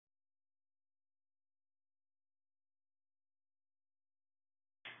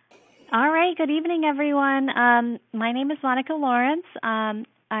All right, good evening, everyone. My name is Monica Lawrence.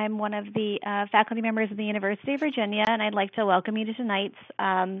 I'm one of the faculty members of the University of Virginia, and I'd like to welcome you to tonight's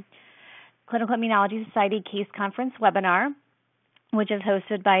Clinical Immunology Society Case Conference webinar, which is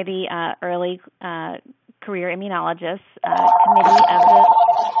hosted by the Early Career Immunologists Committee of the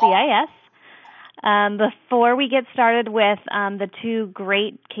CIS. Before we get started with the two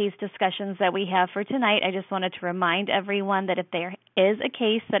great case discussions that we have for tonight, I just wanted to remind everyone that if there is a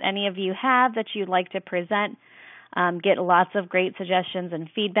case that any of you have that you'd like to present, get lots of great suggestions and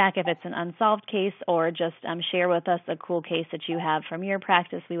feedback if it's an unsolved case, or just share with us a cool case that you have from your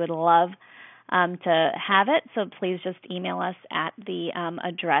practice. We would love to have it, so please just email us at the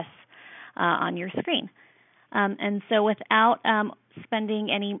address on your screen. And so without spending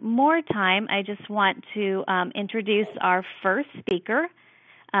any more time, I just want to introduce our first speaker,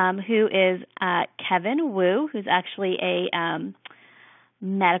 who is Kevin Wu, who's actually a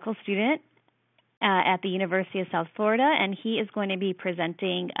medical student at the University of South Florida, and he is going to be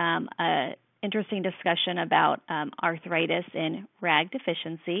presenting an interesting discussion about arthritis in RAG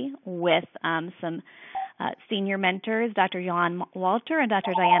deficiency with some senior mentors, Dr. Jolan Walter and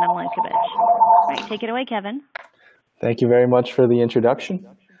Dr. Diana Milojevic. All right, take it away, Kevin. Thank you very much for the introduction.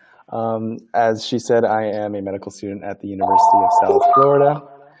 As she said, I am a medical student at the University of South Florida,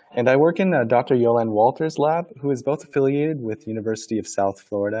 and I work in Dr. Jolan Walter's lab, who is both affiliated with University of South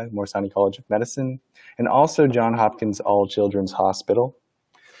Florida, Morsani College of Medicine, and also Johns Hopkins All Children's Hospital.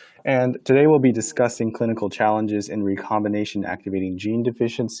 And today we'll be discussing clinical challenges in recombination activating gene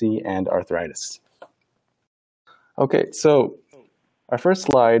deficiency and arthritis. Okay, so our first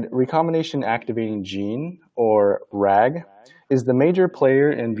slide, recombination activating gene, or RAG, is the major player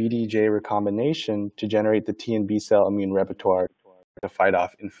in VDJ recombination to generate the T and B cell immune repertoire to fight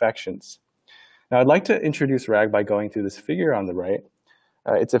off infections. Now, I'd like to introduce RAG by going through this figure on the right.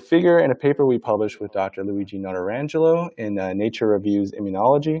 It's a figure in a paper we published with Dr. Luigi Notarangelo in Nature Reviews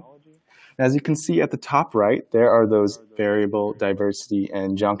Immunology. And as you can see at the top right, there are those variable, diversity,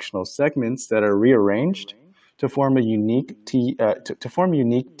 and junctional segments that are rearranged to form a unique T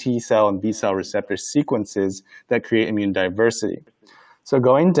cell and B cell receptor sequences that create immune diversity. So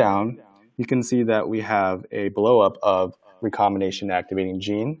going down, you can see that we have a blow-up of recombination activating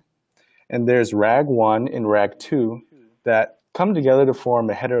gene, and there's RAG1 and RAG2 that come together to form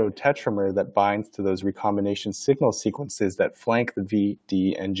a heterotetramer that binds to those recombination signal sequences that flank the V,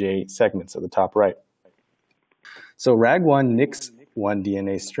 D, and J segments at the top right. So RAG1 nicks one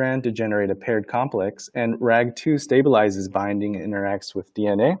DNA strand to generate a paired complex, and RAG2 stabilizes binding and interacts with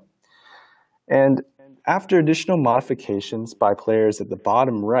DNA. And after additional modifications by players at the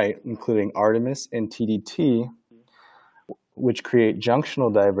bottom right, including Artemis and TDT, which create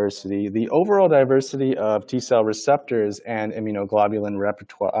junctional diversity, the overall diversity of T-cell receptors and immunoglobulin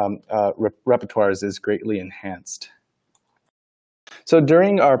repertoires is greatly enhanced. So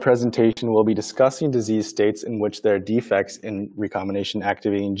during our presentation, we'll be discussing disease states in which there are defects in recombination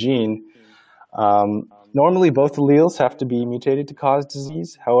activating gene. Normally, both alleles have to be mutated to cause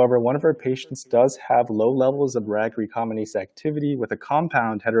disease. However, one of our patients does have low levels of RAG recombinase activity with a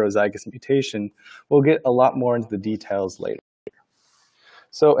compound heterozygous mutation. We'll get a lot more into the details later.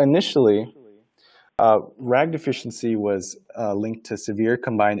 So initially, RAG deficiency was linked to severe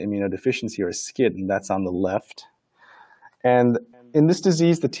combined immunodeficiency, or SCID, and that's on the left. And in this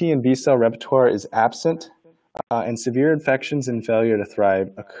disease, the T and B cell repertoire is absent, and severe infections and failure to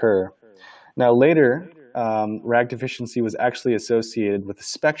thrive occur. Now later, RAG deficiency was actually associated with a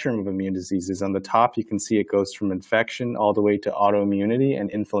spectrum of immune diseases. On the top, you can see it goes from infection all the way to autoimmunity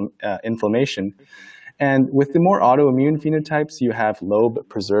and inflammation. And with the more autoimmune phenotypes, you have low but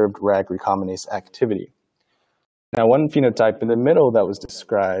preserved RAG recombinase activity. Now, one phenotype in the middle that was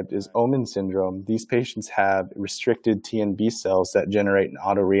described is Omen syndrome. These patients have restricted T and B cells that generate an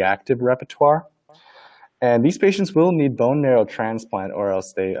autoreactive repertoire. And these patients will need bone marrow transplant, or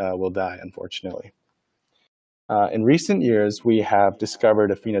else they will die, unfortunately. In recent years, we have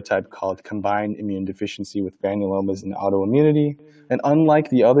discovered a phenotype called combined immune deficiency with granulomas and autoimmunity. And unlike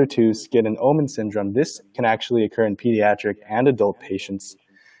the other two, SCID and Omen syndrome, this can actually occur in pediatric and adult patients.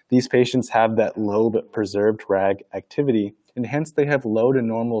 These patients have that low but preserved RAG activity, and hence they have low to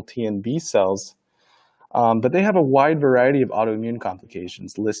normal T and B cells. But they have a wide variety of autoimmune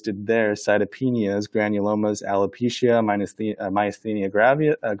complications listed there: cytopenias, granulomas, alopecia, myasthenia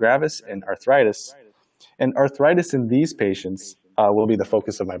gravis, and arthritis. And arthritis in these patients will be the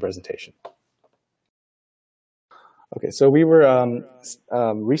focus of my presentation. Okay, so we were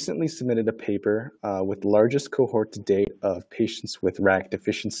recently submitted a paper with the largest cohort to date of patients with RAG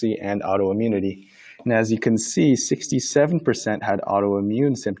deficiency and autoimmunity. And as you can see, 67% had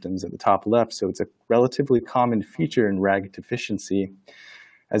autoimmune symptoms at the top left, so it's a relatively common feature in RAG deficiency.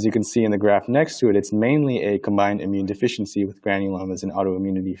 As you can see in the graph next to it, it's mainly a combined immune deficiency with granulomas and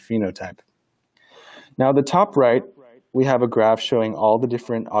autoimmunity phenotype. Now, the top right, we have a graph showing all the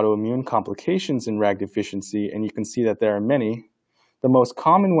different autoimmune complications in RAG deficiency, and you can see that there are many. The most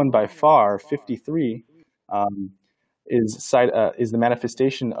common one by far, 53, is the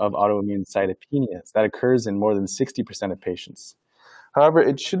manifestation of autoimmune cytopenias. That occurs in more than 60% of patients. However,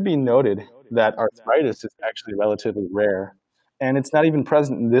 it should be noted that arthritis is actually relatively rare, and it's not even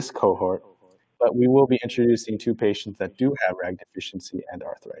present in this cohort, but we will be introducing 2 patients that do have RAG deficiency and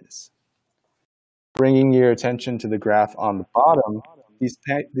arthritis. Bringing your attention to the graph on the bottom, these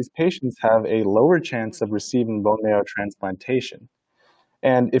patients have a lower chance of receiving bone marrow transplantation.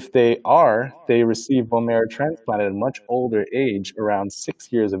 And if they receive bone marrow transplant at a much older age, around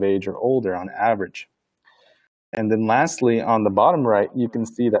 6 years of age or older on average. And then lastly, on the bottom right, you can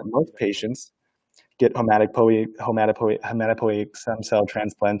see that most patients get hematopoietic stem cell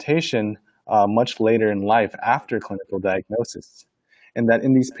transplantation much later in life after clinical diagnosis. And that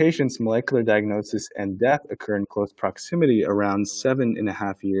in these patients, molecular diagnosis and death occur in close proximity around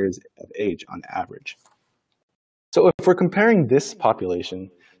 7.5 years of age on average. So if we're comparing this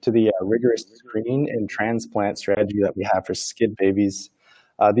population to the rigorous screening and transplant strategy that we have for SCID babies,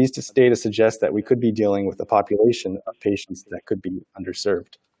 these data suggest that we could be dealing with a population of patients that could be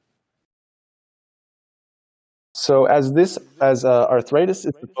underserved. So as arthritis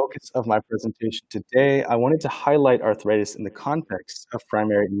is the focus of my presentation today, I wanted to highlight arthritis in the context of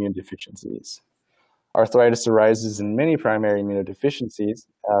primary immune deficiencies. Arthritis arises in many primary immunodeficiencies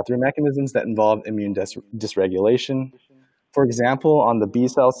through mechanisms that involve immune dysregulation. For example, on the B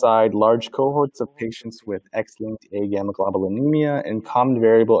cell side, large cohorts of patients with X-linked A-gamma globulinemia and common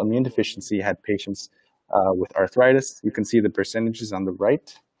variable immune deficiency had patients with arthritis. You can see the percentages on the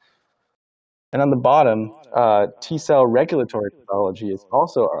right. And on the bottom, T-cell regulatory pathology is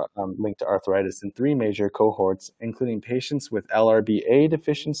also linked to arthritis in 3 major cohorts, including patients with LRBA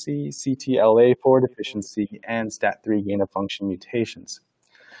deficiency, CTLA4 deficiency, and STAT3 gain-of-function mutations.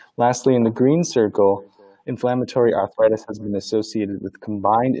 Lastly, in the green circle, inflammatory arthritis has been associated with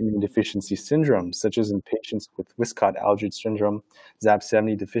combined immune deficiency syndromes, such as in patients with Wiskott-Aldrich syndrome,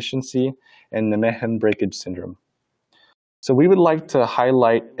 ZAP70 deficiency, and Nemehan breakage syndrome. So we would like to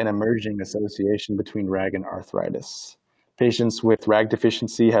highlight an emerging association between RAG and arthritis. Patients with RAG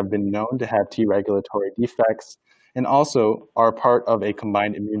deficiency have been known to have T regulatory defects and also are part of a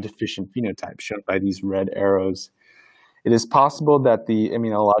combined immune deficient phenotype shown by these red arrows. It is possible that the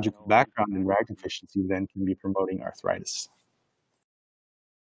immunological background in RAG deficiency then can be promoting arthritis.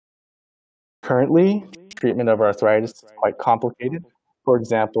 Currently, treatment of arthritis is quite complicated. For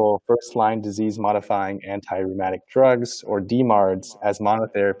example, first-line disease-modifying anti-rheumatic drugs, or DMARDs, as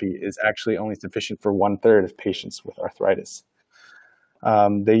monotherapy is actually only sufficient for 1/3 of patients with arthritis.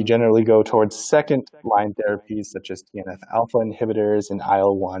 They generally go towards second-line therapies such as TNF-alpha inhibitors and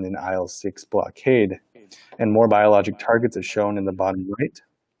IL-1 and IL-6 blockade, and more biologic targets are shown in the bottom right.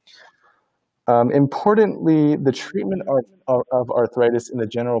 Importantly, the treatment of arthritis in the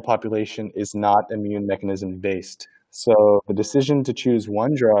general population is not immune mechanism-based. So the decision to choose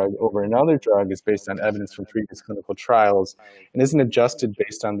one drug over another drug is based on evidence from previous clinical trials and isn't adjusted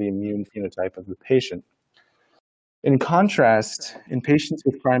based on the immune phenotype of the patient. In contrast, in patients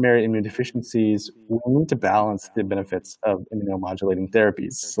with primary immunodeficiencies, we need to balance the benefits of immunomodulating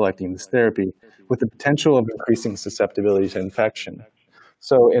therapies, selecting this therapy, with the potential of increasing susceptibility to infection.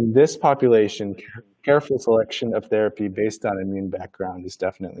 So in this population, careful selection of therapy based on immune background is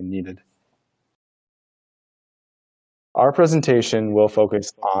definitely needed. Our presentation will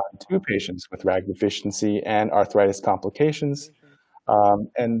focus on 2 patients with RAG deficiency and arthritis complications,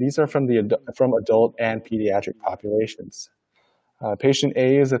 and these are from adult and pediatric populations. Patient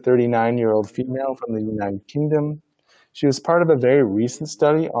A is a 39-year-old female from the United Kingdom. She was part of a very recent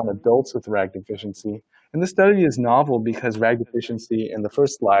study on adults with RAG deficiency, and this study is novel because RAG deficiency in the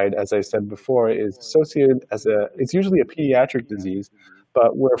first slide, as I said before, is associated it's usually a pediatric disease,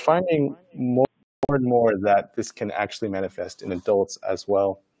 but we're finding more and more that this can actually manifest in adults as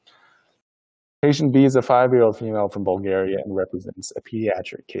well. Patient B is a 5-year-old female from Bulgaria and represents a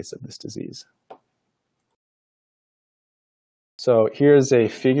pediatric case of this disease. So here's a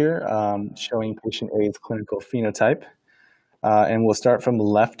figure showing patient A's clinical phenotype, and we'll start from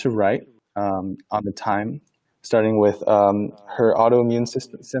left to right on the time, starting with her autoimmune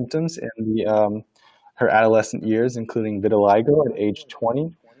symptoms in the her adolescent years, including vitiligo at age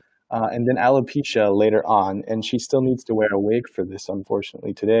 20, and then alopecia later on, and she still needs to wear a wig for this,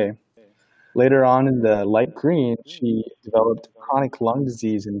 unfortunately, today. Later on in the light green, she developed chronic lung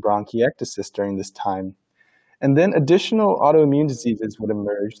disease and bronchiectasis during this time. And then additional autoimmune diseases would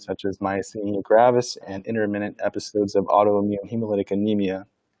emerge, such as myasthenia gravis and intermittent episodes of autoimmune hemolytic anemia.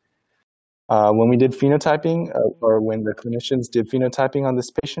 When we did phenotyping, or when the clinicians did phenotyping on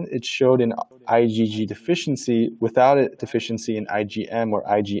this patient, it showed an IgG deficiency without a deficiency in IgM or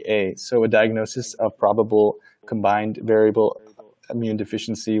IgA. So a diagnosis of probable combined variable immune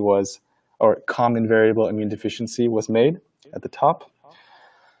deficiency was, or common variable immune deficiency was made at the top.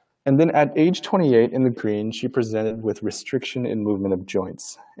 And then at age 28 in the green, she presented with restriction in movement of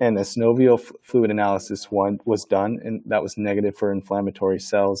joints. And a synovial fluid analysis was done, and that was negative for inflammatory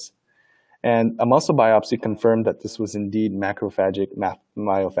cells. And a muscle biopsy confirmed that this was indeed macrophagic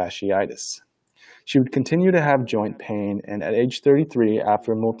myofasciitis. She would continue to have joint pain, and at age 33,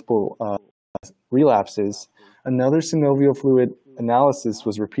 after multiple relapses, another synovial fluid analysis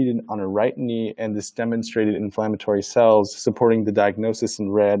was repeated on her right knee, and this demonstrated inflammatory cells, supporting the diagnosis in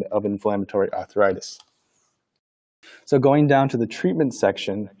red of inflammatory arthritis. So going down to the treatment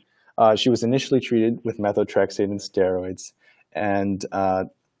section, she was initially treated with methotrexate and steroids, and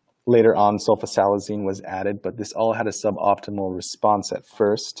later on sulfasalazine was added, but this all had a suboptimal response at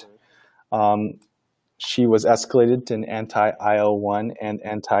first. She was escalated to an anti-IL-1 and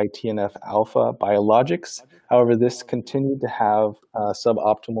anti-TNF-alpha biologics. However, this continued to have a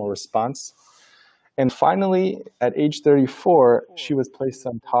suboptimal response. And finally, at age 34, she was placed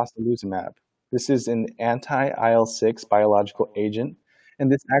on tocilizumab. This is an anti-IL-6 biological agent,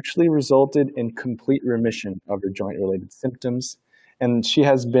 and this actually resulted in complete remission of her joint-related symptoms. And she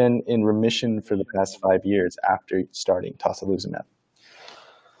has been in remission for the past 5 years after starting tocilizumab.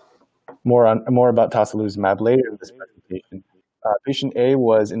 More about tocilizumab later in this presentation. Patient A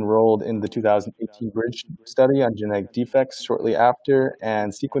was enrolled in the 2018 Bridge study on genetic defects shortly after,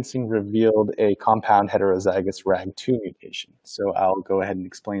 and sequencing revealed a compound heterozygous RAG2 mutation. So I'll go ahead and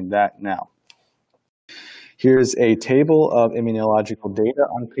explain that now. Here's a table of immunological data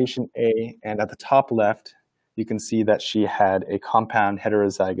on patient A, and at the top left, you can see that she had a compound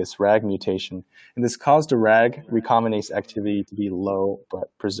heterozygous RAG mutation, and this caused a RAG recombinase activity to be low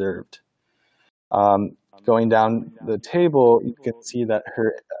but preserved. Going down the table, you can see that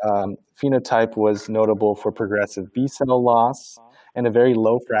her phenotype was notable for progressive B cell loss and a very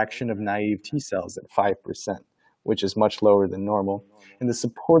low fraction of naive T cells at 5%, which is much lower than normal. And this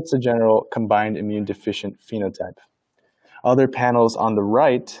supports a general combined immune deficient phenotype. Other panels on the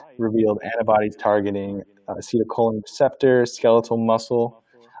right revealed antibodies targeting acetylcholine receptor, skeletal muscle,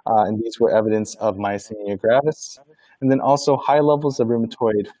 and these were evidence of myasthenia gravis. And then also high levels of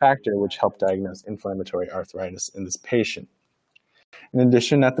rheumatoid factor, which helped diagnose inflammatory arthritis in this patient. In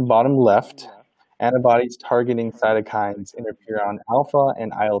addition, at the bottom left, antibodies targeting cytokines interferon alpha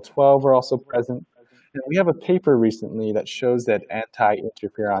and IL-12 were also present. And we have a paper recently that shows that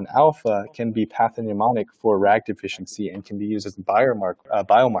anti-interferon alpha can be pathognomonic for RAG deficiency and can be used as a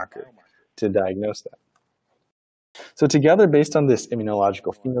biomarker to diagnose that. So together, based on this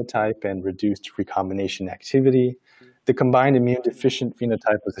immunological phenotype and reduced recombination activity, the combined immune deficient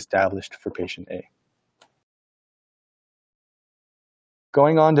phenotype was established for patient A.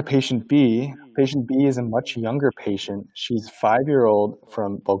 Going on to patient B is a much younger patient. She's a 5-year-old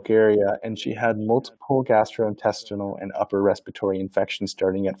from Bulgaria, and she had multiple gastrointestinal and upper respiratory infections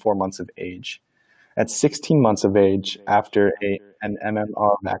starting at 4 months of age. At 16 months of age, after an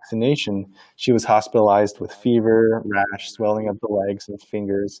MMR vaccination, she was hospitalized with fever, rash, swelling of the legs and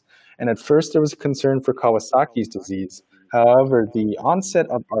fingers, and at first there was a concern for Kawasaki's disease. However, the onset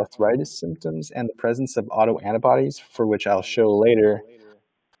of arthritis symptoms and the presence of autoantibodies, for which I'll show later,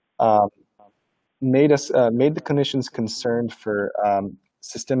 made the clinicians concerned for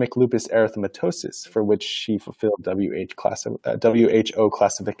systemic lupus erythematosus, for which she fulfilled WHO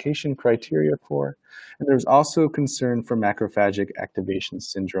classification criteria for. And there was also concern for macrophagic activation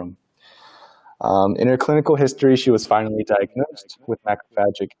syndrome. In her clinical history, she was finally diagnosed with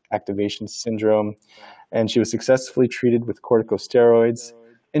macrophagic activation syndrome, and she was successfully treated with corticosteroids.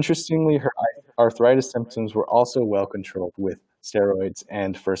 Interestingly, her arthritis symptoms were also well controlled with steroids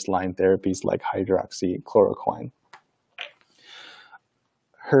and first-line therapies like hydroxychloroquine.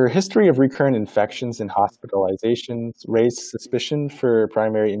 Her history of recurrent infections and hospitalizations raised suspicion for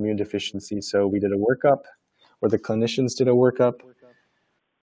primary immune deficiency, so we did a workup, or the clinicians did a workup.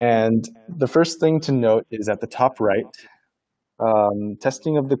 And the first thing to note is at the top right,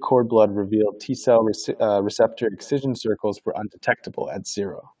 testing of the cord blood revealed T-cell receptor excision circles were undetectable at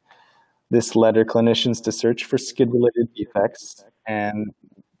 0. This led her clinicians to search for SCID-related defects, and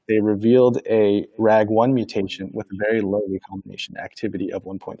they revealed a RAG1 mutation with a very low recombination activity of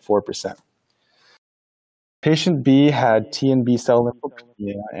 1.4%. Patient B had T and B cell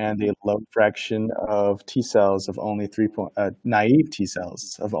lymphopenia and a low fraction of T cells of only naive T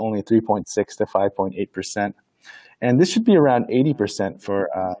cells of only 3.6 to 5.8%. And this should be around 80% for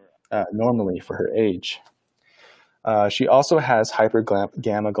normally for her age. She also has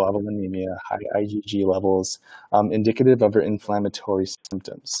hypergammaglobulinemia, high IgG levels, indicative of her inflammatory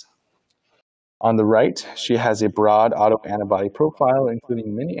symptoms. On the right, she has a broad autoantibody profile,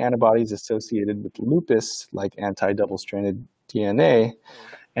 including many antibodies associated with lupus, like anti-double-stranded DNA,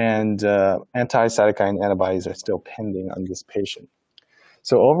 and anti-cytokine antibodies are still pending on this patient.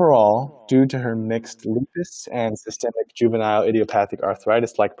 So overall, due to her mixed lupus and systemic juvenile idiopathic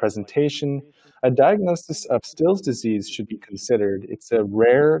arthritis-like presentation, a diagnosis of Still's disease should be considered. It's a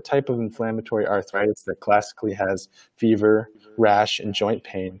rare type of inflammatory arthritis that classically has fever, rash, and joint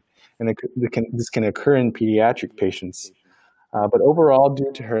pain. And this can occur in pediatric patients. But overall,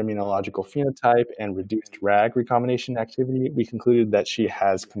 due to her immunological phenotype and reduced RAG recombination activity, we concluded that she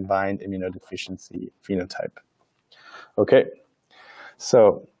has combined immunodeficiency phenotype. Okay,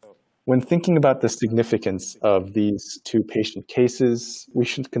 so when thinking about the significance of these two patient cases, we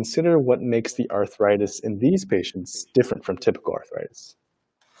should consider what makes the arthritis in these patients different from typical arthritis.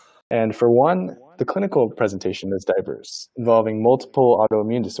 And for one, the clinical presentation is diverse, involving multiple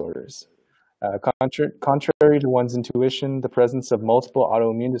autoimmune disorders. Contrary to one's intuition, the presence of multiple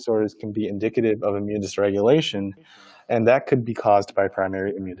autoimmune disorders can be indicative of immune dysregulation, and that could be caused by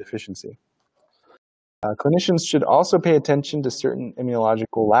primary immune deficiency. Clinicians should also pay attention to certain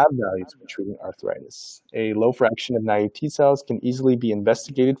immunological lab values when treating arthritis. A low fraction of naive T cells can easily be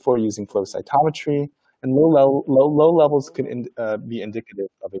investigated for using flow cytometry, and low levels could be indicative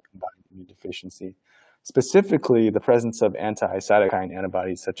of a combined immune deficiency. Specifically, the presence of anti-cytokine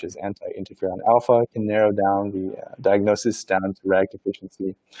antibodies such as anti-interferon alpha can narrow down the diagnosis down to RAG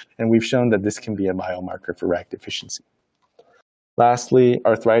deficiency, and we've shown that this can be a biomarker for RAG deficiency. Lastly,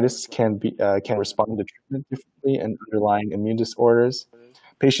 arthritis can respond to treatment differently and underlying immune disorders.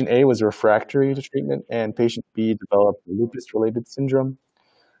 Patient A was refractory to treatment, and patient B developed lupus-related syndrome.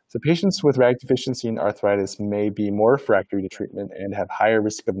 So patients with RAG deficiency and arthritis may be more refractory to treatment and have higher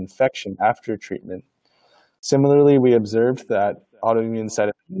risk of infection after treatment. Similarly, we observed that autoimmune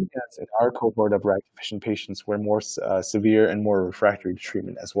cytopenias in our cohort of RAG deficient patients were more severe and more refractory to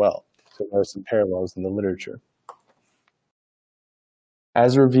treatment as well. So there are some parallels in the literature.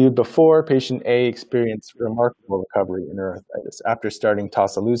 As reviewed before, patient A experienced remarkable recovery in her arthritis after starting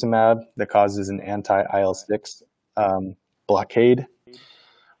tocilizumab that causes an anti-IL-6 blockade.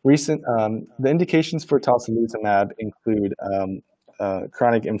 The indications for tocilizumab include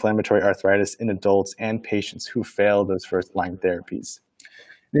chronic inflammatory arthritis in adults and patients who fail those first-line therapies.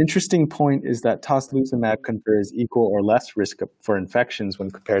 The interesting point is that tocilizumab confers equal or less risk for infections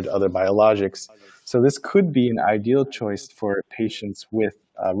when compared to other biologics. So this could be an ideal choice for patients with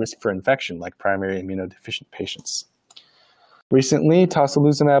risk for infection, like primary immunodeficient patients. Recently,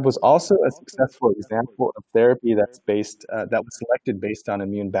 tocilizumab was also a successful example of therapy that was selected based on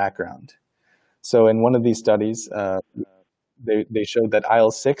immune background. So in one of these studies, they showed that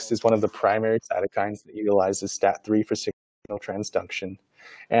IL-6 is one of the primary cytokines that utilizes STAT3 for signal transduction.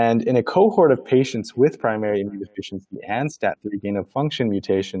 And in a cohort of patients with primary immunodeficiency and STAT3 gain-of-function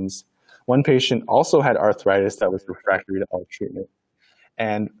mutations, one patient also had arthritis that was refractory to all treatment.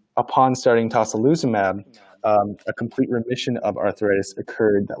 And upon starting tocilizumab, a complete remission of arthritis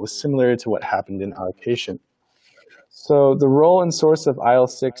occurred that was similar to what happened in our patient. So the role and source of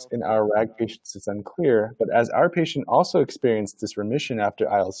IL-6 in our RAG patients is unclear, but as our patient also experienced this remission after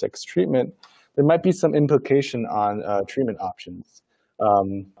IL-6 treatment, there might be some implication on treatment options.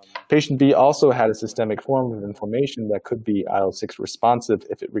 Patient B also had a systemic form of inflammation that could be IL-6 responsive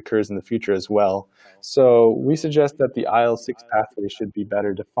if it recurs in the future as well. So we suggest that the IL-6 pathway should be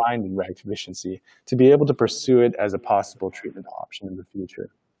better defined in RAG deficiency to be able to pursue it as a possible treatment option in the future.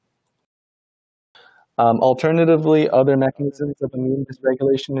 Alternatively, other mechanisms of immune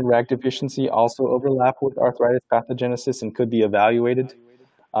dysregulation in RAG deficiency also overlap with arthritis pathogenesis and could be evaluated.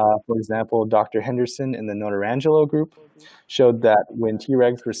 For example, Dr. Henderson in the Notarangelo group showed that when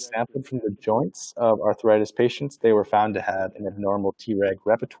Tregs were sampled from the joints of arthritis patients, they were found to have an abnormal Treg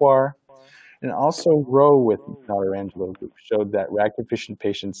repertoire. And also Rowe with Notarangelo group showed that RAG deficient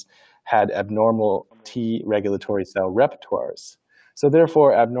patients had abnormal T regulatory cell repertoires. So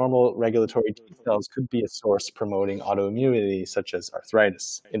therefore, abnormal regulatory T cells could be a source promoting autoimmunity, such as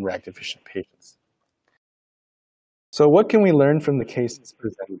arthritis in RAG deficient patients. So what can we learn from the cases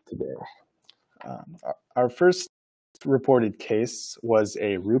presented today? Our first reported case was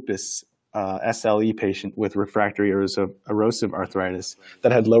a lupus SLE patient with refractory erosive arthritis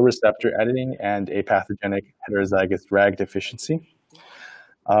that had low receptor editing and a pathogenic heterozygous RAG deficiency.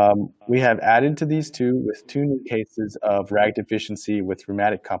 We have added to these two with two new cases of RAG deficiency with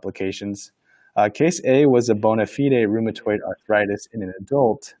rheumatic complications. Case A was a bona fide rheumatoid arthritis in an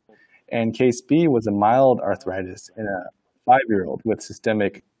adult, and case B was a mild arthritis in a 5-year-old with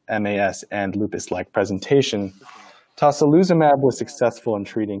systemic MAS and lupus-like presentation. Tocilizumab was successful in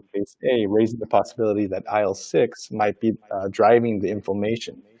treating case A, raising the possibility that IL-6 might be driving the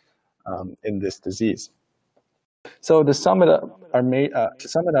inflammation in this disease. So to sum it up, our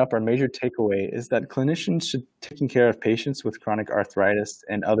major takeaway is that clinicians should taking care of patients with chronic arthritis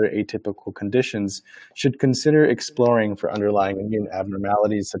and other atypical conditions should consider exploring for underlying immune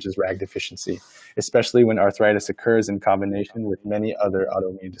abnormalities such as RAG deficiency, especially when arthritis occurs in combination with many other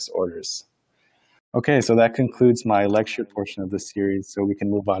autoimmune disorders. Okay, so that concludes my lecture portion of the series, so we can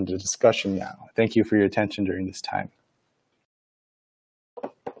move on to discussion now. Thank you for your attention during this time.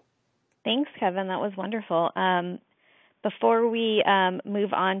 Thanks, Kevin. That was wonderful. Before we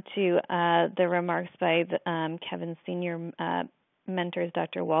move on to the remarks by Kevin's senior mentors,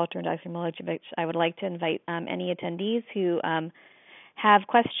 Dr. Walter and Dr. Milojevic, I would like to invite any attendees who have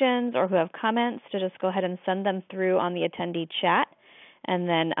questions or who have comments to just go ahead and send them through on the attendee chat, and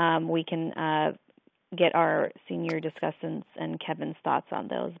then we can get our senior discussants and Kevin's thoughts on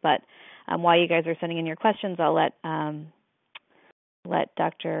those. But while you guys are sending in your questions, I'll let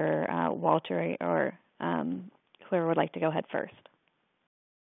Dr. Walter or whoever would like to go ahead first.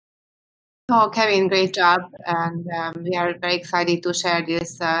 So, Kevin, great job. And we are very excited to share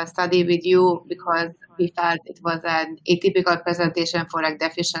this study with you because we felt it was an atypical presentation for RAG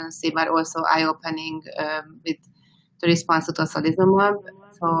deficiency, but also eye-opening with the response to tocilizumab.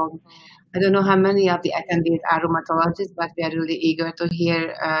 So I don't know how many of the attendees are rheumatologists, but we are really eager to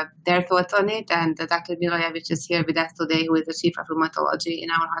hear their thoughts on it. And Dr. Milojevic is here with us today, who is the chief of rheumatology in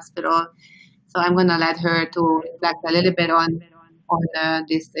our hospital. So I'm going to let her to reflect a little bit on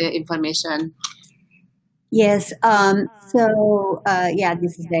this information. Yes. This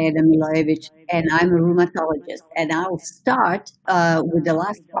is Diana Milojevic, and I'm a rheumatologist. And I'll start with the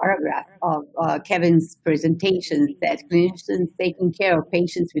last paragraph of Kevin's presentation, that clinicians taking care of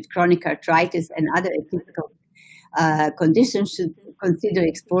patients with chronic arthritis and other atypical conditions should consider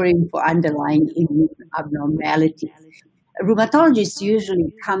exploring for underlying immune abnormalities. Rheumatologists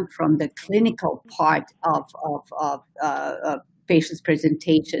usually come from the clinical part of patients'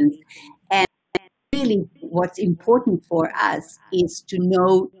 presentations. And really what's important for us is to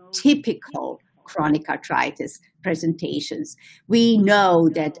know typical chronic arthritis presentations. We know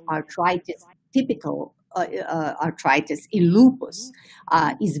that typical arthritis in lupus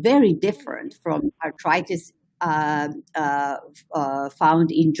is very different from arthritis found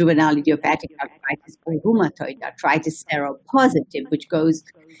in juvenile idiopathic arthritis or rheumatoid arthritis seropositive, which goes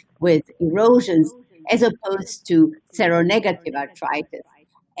with erosions, as opposed to seronegative arthritis.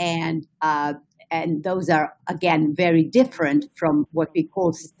 And those are, again, very different from what we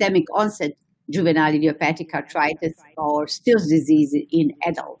call systemic onset juvenile idiopathic arthritis or Still's disease in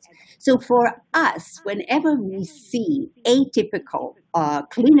adults. So for us, whenever we see atypical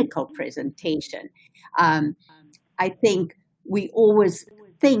clinical presentation, I think we always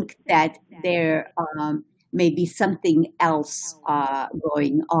think that there may be something else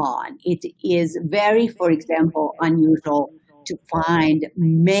going on. It is very, for example, unusual to find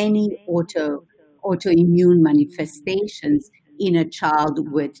many autoimmune manifestations in a child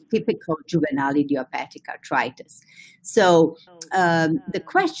with typical juvenile idiopathic arthritis. So the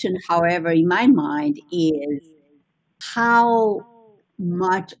question, however, in my mind is how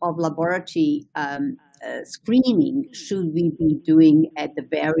much of laboratory screening should we be doing at the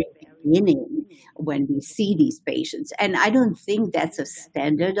very beginning when we see these patients? And I don't think that's a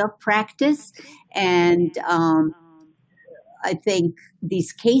standard of practice. And I think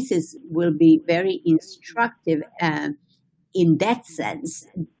these cases will be very instructive in that sense,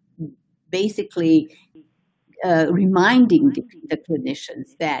 basically reminding the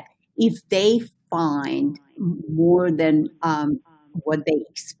clinicians that if they find more than what they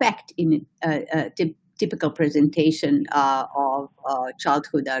expect in a typical presentation of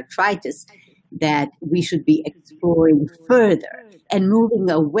childhood arthritis, that we should be exploring further and moving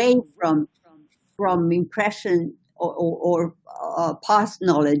away from impression or past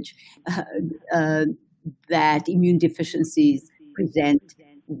knowledge that immune deficiencies present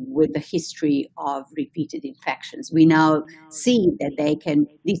with the history of repeated infections. We now see that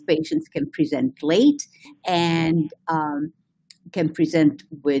these patients can present late and can present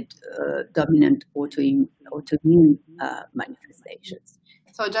with dominant autoimmune manifestations.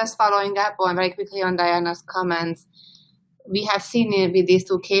 So just following up on very quickly on Diana's comments, we have seen with these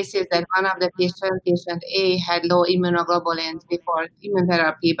two cases that one of the patients, patient A, had low immunoglobulins before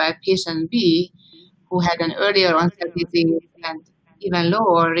immunotherapy, but patient B, who had an earlier onset disease and even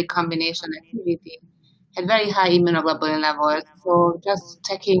lower recombination activity, had very high immunoglobulin levels. So just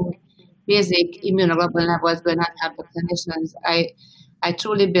checking basic immunoglobulin levels will not help the clinicians. I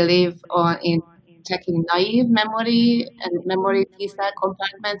truly believe in checking naive memory and memory T-cell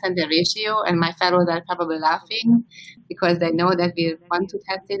compartments and the ratio, and my fellows are probably laughing because they know that we want to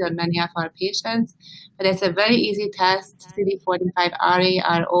test it on many of our patients. But it's a very easy test,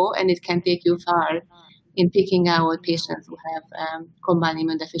 CD45RA-RO, and it can take you far in picking out patients who have combined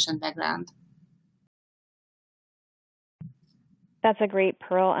immunodeficient background. That's a great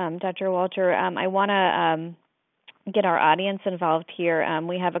pearl, Dr. Walter. I want to get our audience involved here.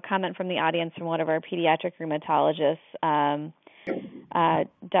 We have a comment from the audience from one of our pediatric rheumatologists,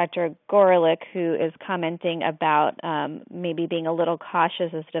 Dr. Gorolik, who is commenting about maybe being a little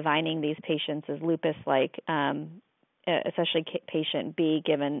cautious as divining these patients as lupus-like, especially patient B,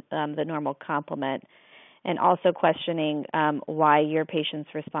 given the normal complement, and also questioning why your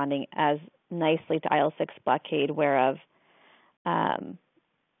patient's responding as nicely to IL-6 blockade, whereof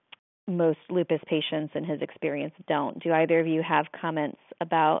most lupus patients in his experience don't. Do either of you have comments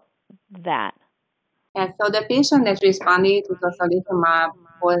about that? Yes, so the patient that responded to tocilizumab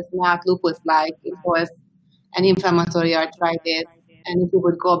was not lupus-like. It was an inflammatory arthritis. And if you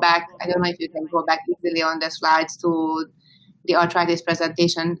would go back, I don't know if you can go back easily on the slides to the arthritis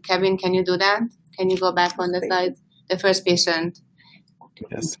presentation. Kevin, can you do that? Can you go back on the slides? The first patient.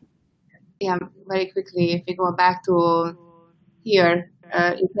 Yes. Yeah, very quickly. If we go back to here,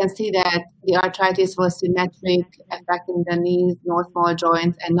 you can see that the arthritis was symmetric, affecting the knees, no small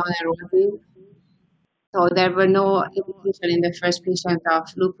joints, and non-erosive. So there were no indication in the first patient of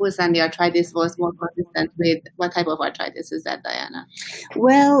lupus, and the arthritis was more consistent with what type of arthritis is that, Diana?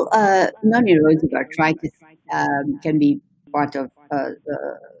 Well, non-erosive arthritis can be part of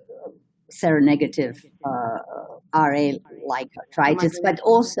seronegative RA-like arthritis, but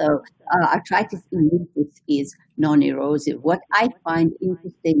also arthritis in lupus is non-erosive. What I find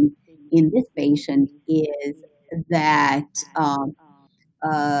interesting in this patient is that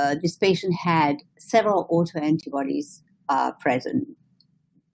this patient had several autoantibodies present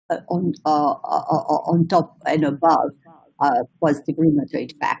on top and above positive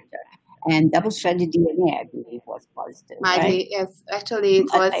rheumatoid factor. And double-stranded DNA, I believe, was positive. Right? Yes, actually, it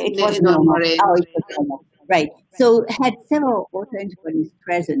was normal. Oh, it was normal. Right. So had several autoantibodies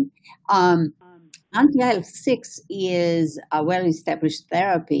present. Anti-IL-6 is a well-established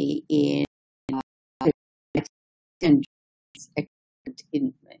therapy in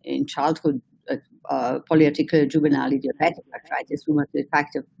childhood polyarticular juvenile idiopathic arthritis, rheumatoid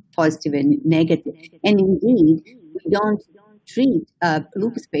factor positive and negative. And indeed, we don't treat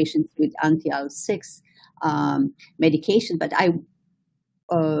lupus patients with anti-IL-6 medication, but I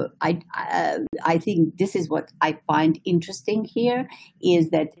think this is what I find interesting here,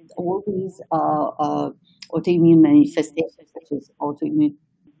 is that all these autoimmune manifestations, such as autoimmune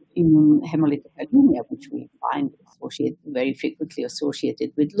hemolytic anemia, which we find very frequently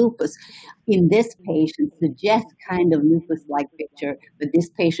associated with lupus, in this patient suggest kind of lupus-like picture, but this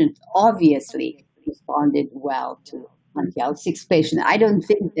patient obviously responded well to anti-IL-6 patient. I don't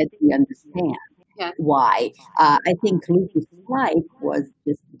think that we understand why. I think lupus-like was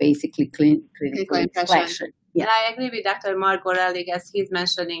just basically clinical impression. Yeah. And I agree with Dr. Mark Gorelick, as he's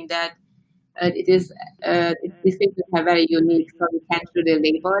mentioning that these patients are very unique, so we can't really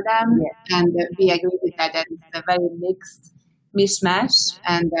label them. Yeah. And we agree with that it's a very mixed mishmash,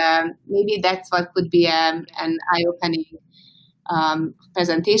 and maybe that's what could be an eye-opening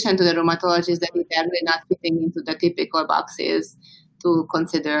presentation to the rheumatologist, that they're really not fitting into the typical boxes to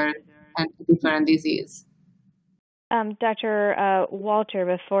consider a different disease. Dr. Walter,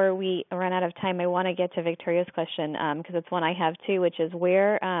 before we run out of time, I want to get to Victoria's question because it's one I have too, which is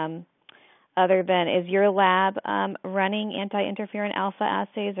where, other than, is your lab running anti-interferon alpha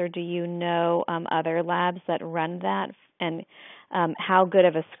assays, or do you know other labs that run that? And how good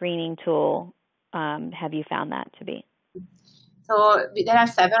of a screening tool have you found that to be? So there are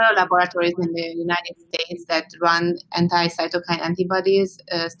several laboratories in the United States that run anti-cytokine antibodies.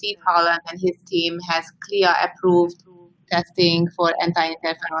 Steve Holland and his team has CLIA-approved testing for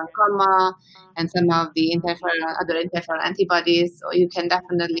anti-interferon gamma and some of the other interferon antibodies. So you can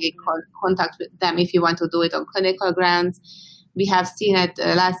definitely contact with them if you want to do it on clinical grounds. We have seen at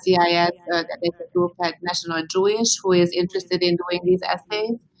last CIS that there's a group at National Jewish who is interested in doing these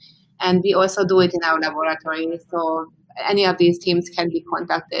assays. And we also do it in our laboratory. So any of these teams can be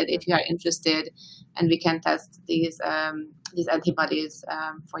contacted if you are interested, and we can test these antibodies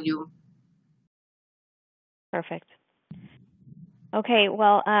for you. Perfect. Okay,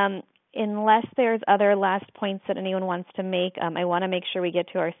 well, unless there's other last points that anyone wants to make, I want to make sure we get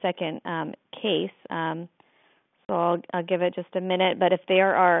to our second case. So I'll give it just a minute. But if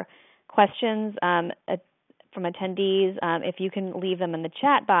there are questions from attendees, if you can leave them in the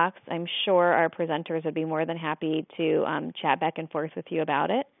chat box, I'm sure our presenters would be more than happy to chat back and forth with you about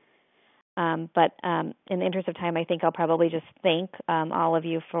it. But in the interest of time, I think I'll probably just thank all of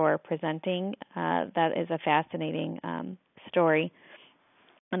you for presenting. That is a fascinating story,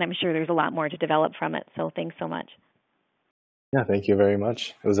 and I'm sure there's a lot more to develop from it. So thanks so much. Yeah, thank you very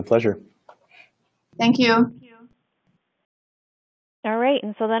much. It was a pleasure. Thank you. All right,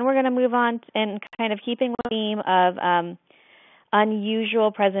 and so then we're going to move on and kind of keeping the theme of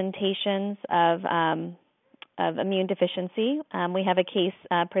unusual presentations of immune deficiency. We have a case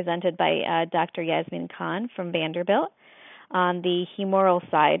presented by Dr. Yasmin Khan from Vanderbilt on the humoral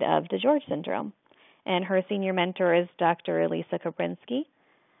side of Digeorge syndrome. And her senior mentor is Dr. Lisa Kobrynski.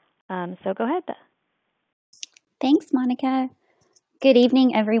 So go ahead. Thanks, Monica. Good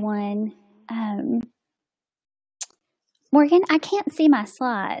evening, everyone. Morgan, I can't see my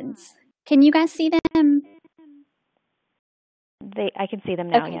slides. Can you guys see them? I can see them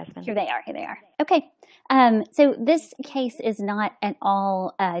now, okay. Yasmin. Here they are. Okay. So this case is not at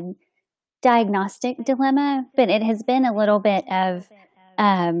all a diagnostic dilemma, but it has been a little bit of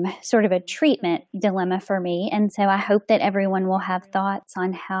sort of a treatment dilemma for me. And so I hope that everyone will have thoughts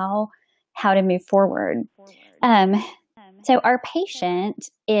on how to move forward. So our patient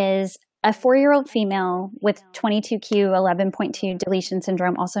is a 4-year-old female with 22q11.2 deletion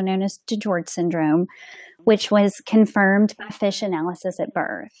syndrome, also known as Digeorge syndrome, which was confirmed by FISH analysis at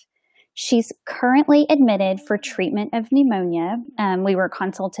birth. She's currently admitted for treatment of pneumonia. We were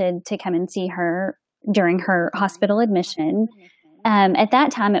consulted to come and see her during her hospital admission. At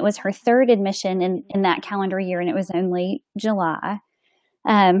that time, it was her third admission in that calendar year, and it was only July.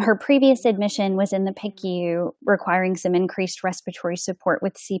 Her previous admission was in the PICU, requiring some increased respiratory support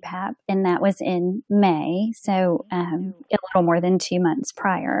with CPAP, and that was in May, so a little more than 2 months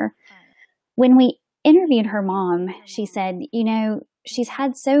prior. When we interviewed her mom, she said, she's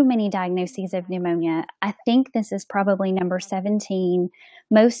had so many diagnoses of pneumonia. I think this is probably number 17.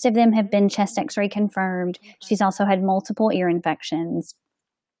 Most of them have been chest x-ray confirmed. She's also had multiple ear infections.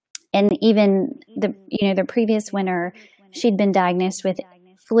 And even the previous winter, she'd been diagnosed with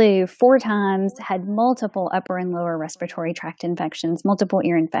flu 4 times, had multiple upper and lower respiratory tract infections, multiple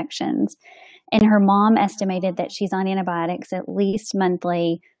ear infections. And her mom estimated that she's on antibiotics at least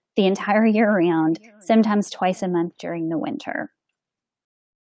monthly the entire year round, sometimes twice a month during the winter.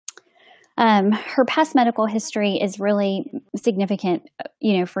 Her past medical history is really significant,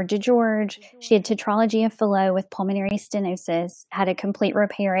 for Digeorge. She had tetralogy of Fallot with pulmonary stenosis, had a complete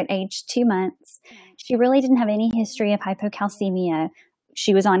repair at age 2 months. She really didn't have any history of hypocalcemia.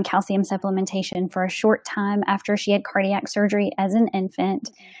 She was on calcium supplementation for a short time after she had cardiac surgery as an infant.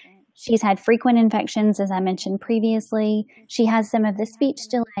 She's had frequent infections, as I mentioned previously. She has some of the speech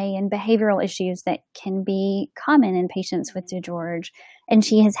delay and behavioral issues that can be common in patients with Digeorge. And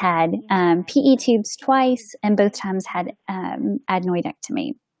she has had PE tubes twice and both times had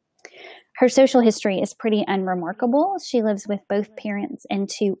adenoidectomy. Her social history is pretty unremarkable. She lives with both parents and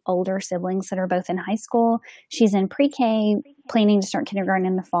 2 older siblings that are both in high school. She's in pre-K, planning to start kindergarten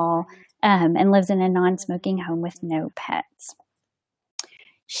in the fall, and lives in a non-smoking home with no pets.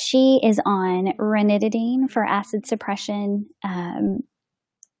 She is on ranitidine for acid suppression,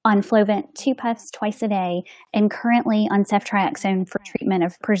 on Flovent 2 puffs twice a day, and currently on ceftriaxone for treatment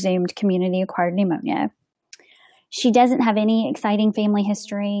of presumed community-acquired pneumonia. She doesn't have any exciting family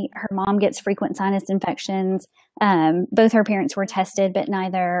history. Her mom gets frequent sinus infections. Both her parents were tested, but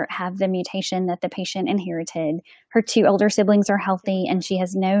neither have the mutation that the patient inherited. Her 2 older siblings are healthy, and she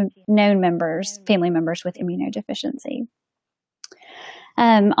has no known family members with immunodeficiency.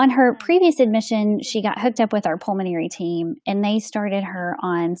 On her previous admission, she got hooked up with our pulmonary team, and they started her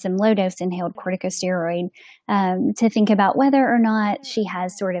on some low-dose inhaled corticosteroid to think about whether or not she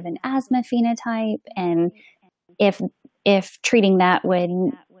has sort of an asthma phenotype, and if treating that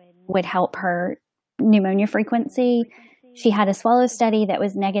would help her pneumonia frequency. She had a swallow study that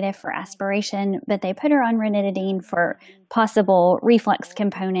was negative for aspiration, but they put her on ranitidine for possible reflux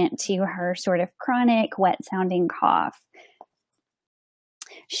component to her sort of chronic wet-sounding cough.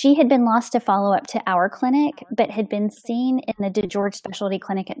 She had been lost to follow-up to our clinic, but had been seen in the Digeorge specialty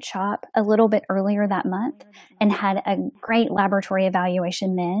clinic at CHOP a little bit earlier that month and had a great laboratory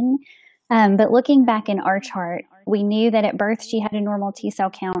evaluation then. But looking back in our chart, we knew that at birth she had a normal T-cell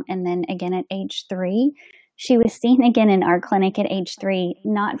count, and then again at age 3. She was seen again in our clinic at age 3,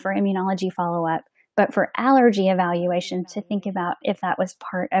 not for immunology follow-up, but for allergy evaluation to think about if that was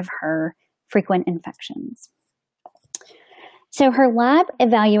part of her frequent infections. So her lab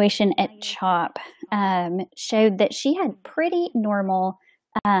evaluation at CHOP showed that she had pretty normal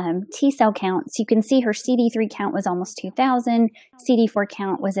T-cell counts. You can see her CD3 count was almost 2,000. CD4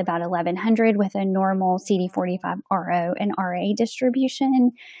 count was about 1,100 with a normal CD45 RO and RA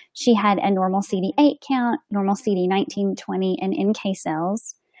distribution. She had a normal CD8 count, normal CD19, 20, and NK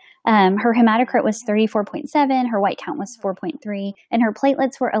cells. Her hematocrit was 34.7, her white count was 4.3, and her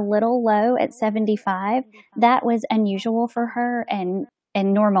platelets were a little low at 75. That was unusual for her and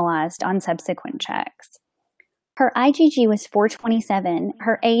normalized on subsequent checks. Her IgG was 427.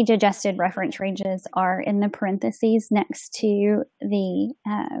 Her age-adjusted reference ranges are in the parentheses next to the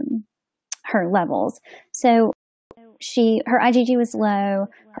her levels. So her IgG was low,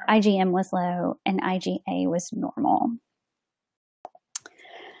 her IgM was low, and IgA was normal.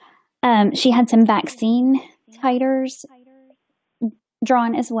 She had some vaccine titers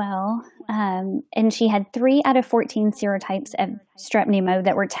drawn as well, and she had 3 out of 14 serotypes of strep pneumo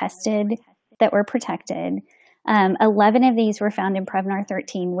that were tested that were protected. 11 of these were found in Prevnar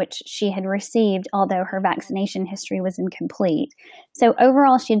 13, which she had received, although her vaccination history was incomplete. So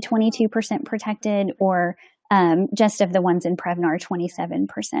overall, she had 22% protected, or just of the ones in Prevnar,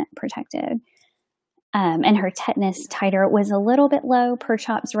 27% protected. And her tetanus titer was a little bit low per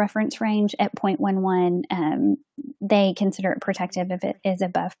CHOP's reference range at 0.11. They consider it protective if it is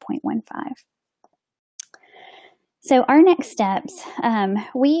above 0.15. So our next steps,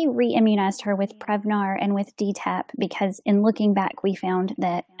 we re-immunized her with Prevnar and with DTaP because in looking back, we found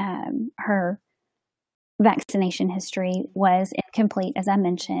that her vaccination history was incomplete, as I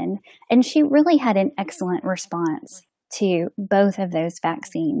mentioned, and she really had an excellent response to both of those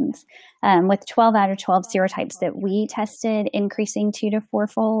vaccines, with 12 out of 12 serotypes that we tested increasing 2 to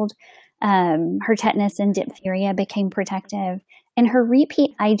 4-fold. Her tetanus and diphtheria became protective, and her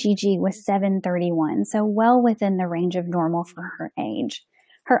repeat IgG was 731, so well within the range of normal for her age.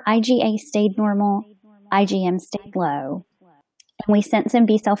 Her IgA stayed normal, IgM stayed low, and we sent some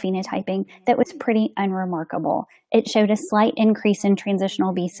B-cell phenotyping that was pretty unremarkable. It showed a slight increase in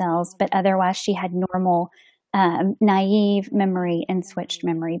transitional B cells, but otherwise she had normal naive memory and switched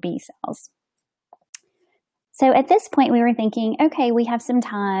memory B cells. So at this point, we were thinking, okay, we have some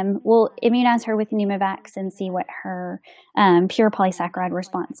time. We'll immunize her with Pneumovax and see what her pure polysaccharide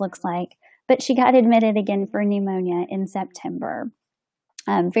response looks like. But she got admitted again for pneumonia in September,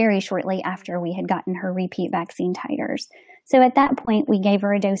 very shortly after we had gotten her repeat vaccine titers. So at that point, we gave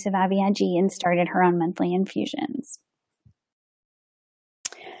her a dose of IVIG and started her on monthly infusions.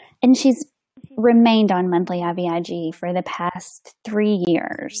 And she's remained on monthly IVIG for the past 3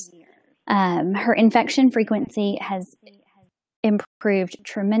 years. Her infection frequency has improved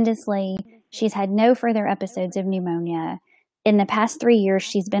tremendously. She's had no further episodes of pneumonia. In the past 3 years,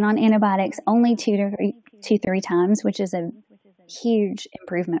 she's been on antibiotics only two to three times, which is a huge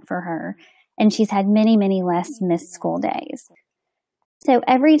improvement for her. And she's had many, many less missed school days. So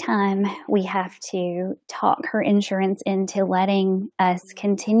every time we have to talk her insurance into letting us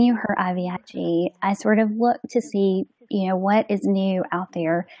continue her IVIG, I sort of look to see, what is new out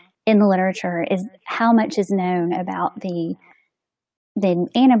there in the literature, is how much is known about the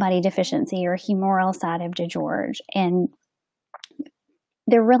antibody deficiency or humoral side of Digeorge. And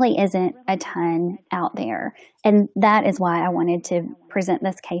there really isn't a ton out there. And that is why I wanted to present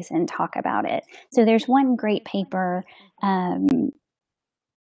this case and talk about it. So there's one great paper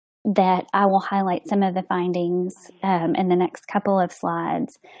that I will highlight some of the findings in the next couple of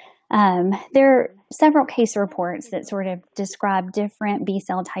slides. There are several case reports that sort of describe different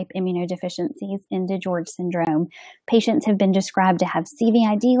B-cell type immunodeficiencies in Digeorge syndrome. Patients have been described to have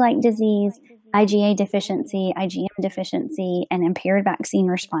CVID-like disease, IgA deficiency, IgM deficiency, and impaired vaccine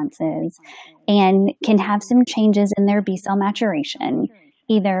responses, and can have some changes in their B-cell maturation,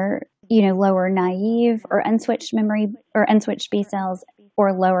 either lower naive or unswitched memory or unswitched B cells,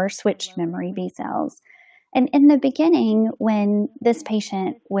 or lower switched memory B cells. And in the beginning, when this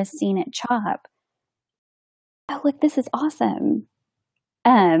patient was seen at CHOP, oh, look, this is awesome.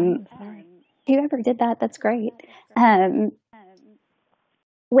 whoever did that, that's great. When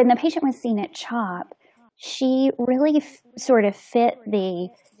the patient was seen at CHOP, she really sort of fit the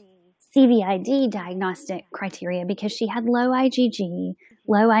CVID diagnostic criteria because she had low IgG,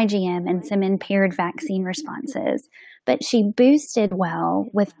 low IgM, and some impaired vaccine responses. But she boosted well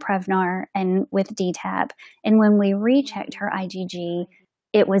with Prevnar and with DTaP. And when we rechecked her IgG,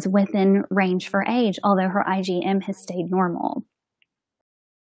 it was within range for age, although her IgM has stayed normal.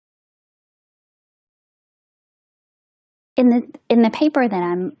 In the paper that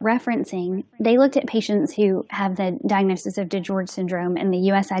I'm referencing, they looked at patients who have the diagnosis of Digeorge syndrome in the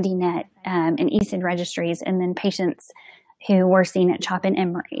USID-NET and ECID registries, and then patients who were seen at CHOP and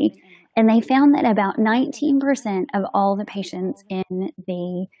Emory. And they found that about 19% of all the patients in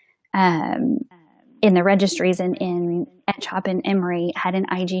the registries and at CHOP and Emory had an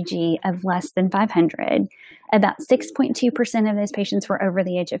IgG of less than 500. About 6.2% of those patients were over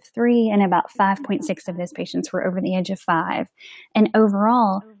the age of 3, and about 5.6% of those patients were over the age of 5. And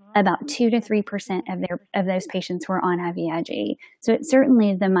overall, about 2 to 3% of those patients were on IVIG. So it's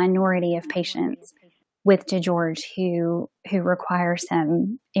certainly the minority of patients with Digeorge who require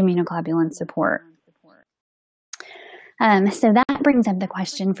some immunoglobulin support. So that brings up the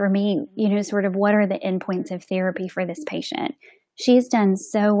question for me, sort of what are the endpoints of therapy for this patient? She's done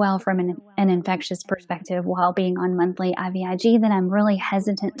so well from an infectious perspective while being on monthly IVIG that I'm really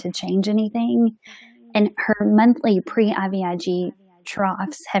hesitant to change anything. And her monthly pre-IVIG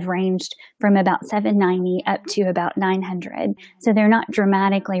troughs have ranged from about 790 up to about 900. So they're not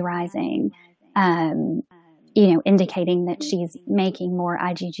dramatically rising, indicating that she's making more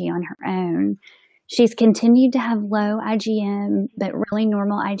IgG on her own. She's continued to have low IgM, but really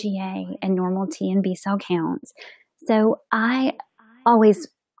normal IgA and normal T and B cell counts. So I always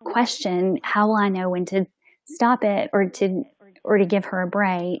question how will I know when to stop it or to give her a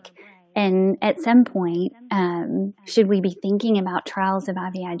break. And at some point, should we be thinking about trials of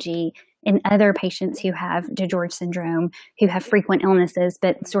IVIG in other patients who have Digeorge syndrome, who have frequent illnesses,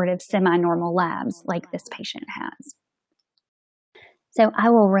 but sort of semi-normal labs like this patient has? So I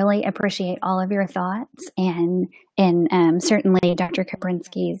will really appreciate all of your thoughts and certainly Dr.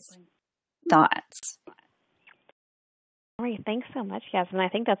 Kobrynski's thoughts. All right, thanks so much, Yasmin. I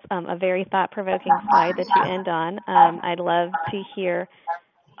think that's a very thought-provoking slide that you end on. I'd love to hear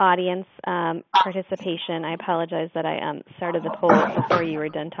audience participation. I apologize that I started the poll before you were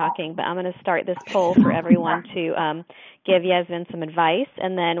done talking, but I'm going to start this poll for everyone to give Yasmin some advice.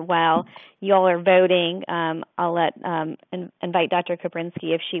 And then while y'all are voting, I'll invite Dr.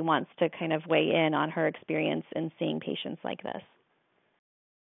 Kobrynski if she wants to kind of weigh in on her experience in seeing patients like this.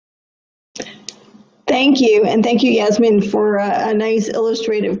 Thank you, and thank you, Yasmin, for a nice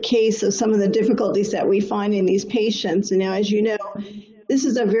illustrative case of some of the difficulties that we find in these patients. And now, as you know, this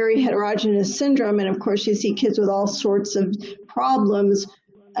is a very heterogeneous syndrome, and of course you see kids with all sorts of problems,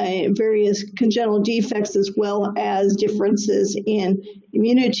 various congenital defects, as well as differences in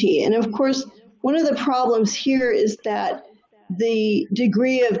immunity. And of course, one of the problems here is that the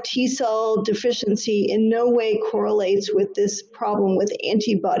degree of T-cell deficiency in no way correlates with this problem with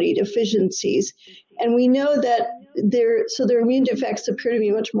antibody deficiencies. And we know that their immune defects appear to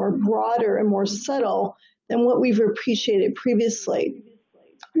be much more broader and more subtle than what we've appreciated previously.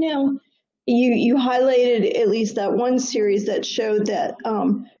 Now, you highlighted at least that one series that showed that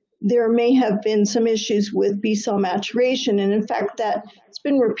there may have been some issues with B-cell maturation. And in fact, that's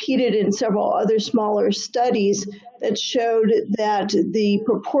been repeated in several other smaller studies that showed that the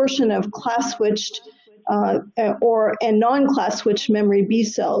proportion of class-switched and non-class switched memory B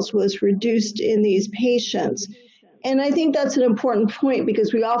cells was reduced in these patients. And I think that's an important point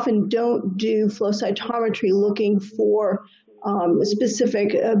because we often don't do flow cytometry looking for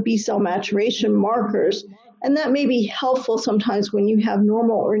specific B cell maturation markers. And that may be helpful sometimes when you have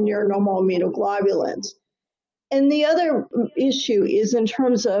normal or near normal immunoglobulins. And the other issue is in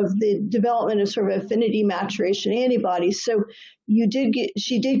terms of the development of sort of affinity maturation antibodies. So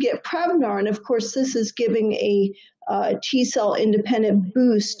she did get Prevnar, and of course this is giving a T-cell independent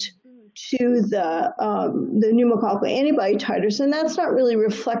boost to the pneumococcal antibody titers, and that's not really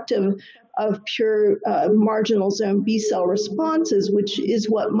reflective of pure marginal zone B-cell responses, which is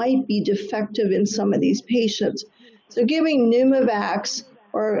what might be defective in some of these patients. So giving Pneumovax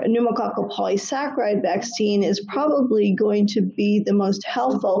or a pneumococcal polysaccharide vaccine is probably going to be the most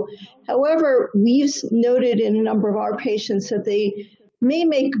helpful. However, we've noted in a number of our patients that they may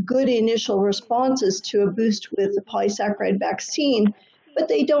make good initial responses to a boost with the polysaccharide vaccine, but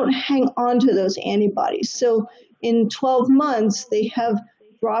they don't hang on to those antibodies. So in 12 months, they have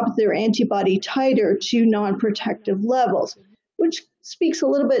dropped their antibody titer to non-protective levels, which speaks a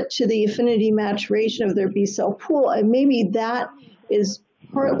little bit to the affinity maturation of their B cell pool, and maybe that is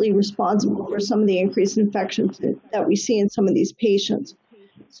partly responsible for some of the increased infections that we see in some of these patients.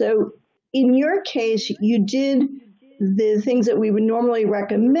 So in your case, you did the things that we would normally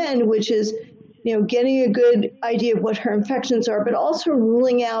recommend, which is getting a good idea of what her infections are, but also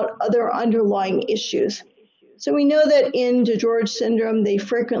ruling out other underlying issues. So we know that in Digeorge syndrome, they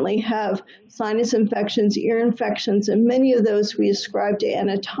frequently have sinus infections, ear infections, and many of those we ascribe to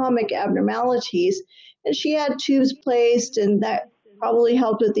anatomic abnormalities. And she had tubes placed, and that probably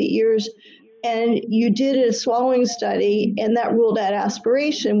helped with the ears. And you did a swallowing study, and that ruled out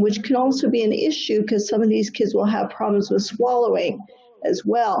aspiration, which can also be an issue because some of these kids will have problems with swallowing as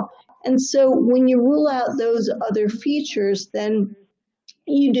well. And so when you rule out those other features, then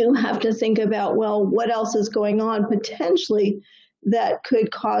you do have to think about, well, what else is going on potentially that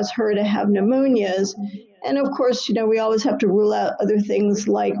could cause her to have pneumonias. And of course, we always have to rule out other things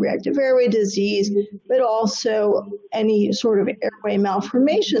like reactive airway disease, but also any sort of airway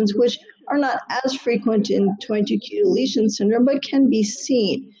malformations, which are not as frequent in 22q deletion syndrome, but can be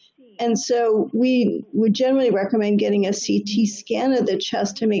seen. And so we would generally recommend getting a CT scan of the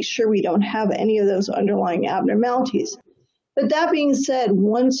chest to make sure we don't have any of those underlying abnormalities. But that being said,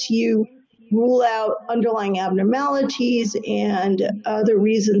 once you rule out underlying abnormalities and other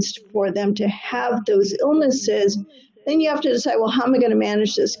reasons for them to have those illnesses, then you have to decide, well, how am I going to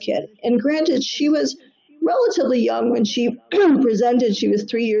manage this kid? And granted, she was relatively young when she presented. She was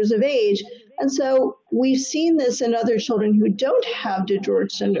 3 years of age. And so we've seen this in other children who don't have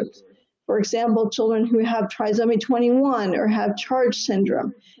Digeorge syndrome. For example, children who have trisomy 21 or have CHARGE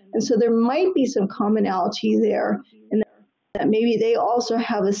syndrome. And so there might be some commonality there, and that maybe they also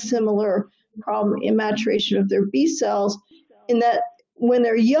have a similar problem in maturation of their B cells, in that when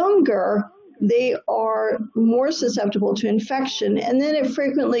they're younger, they are more susceptible to infection, and then it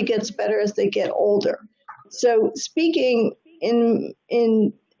frequently gets better as they get older. So speaking in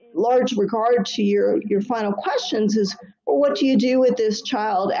large regard to your final questions is, well, what do you do with this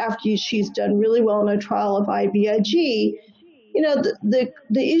child after she's done really well in a trial of IVIG? The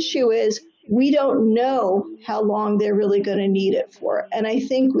issue is we don't know how long they're really going to need it for. And I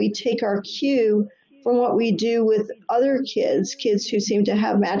think we take our cue from what we do with other kids who seem to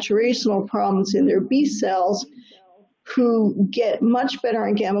have maturational problems in their B cells, who get much better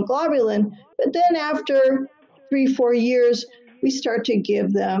on gamma globulin, but then after 3-4 years, we start to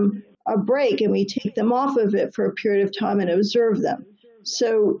give them a break and we take them off of it for a period of time and observe them.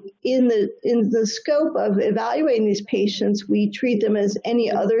 So in the scope of evaluating these patients, we treat them as any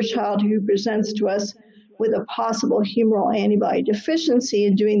other child who presents to us with a possible humoral antibody deficiency,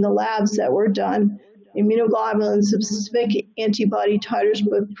 and doing the labs that were done, immunoglobulin specific antibody titers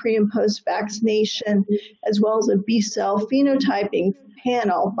both pre and post vaccination, as well as a B cell phenotyping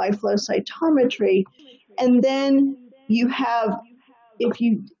panel by flow cytometry. And then you have, if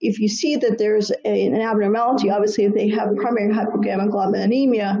you see that there's an abnormality, obviously if they have primary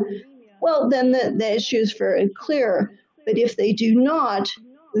hypogammaglobulinemia, well, then the issue is very clear. But if they do not,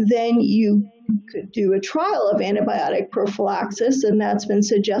 then you could do a trial of antibiotic prophylaxis, and that's been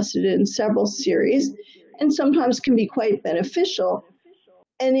suggested in several series, and sometimes can be quite beneficial.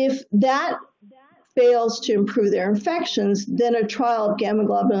 And if that fails to improve their infections, then a trial of gamma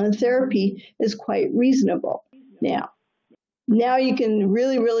globulin therapy is quite reasonable. Now you can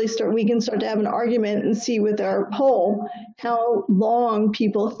really start, we can start to have an argument and see with our poll how long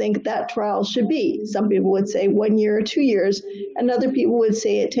people think that trial should be. Some people would say 1 year or 2 years, and other people would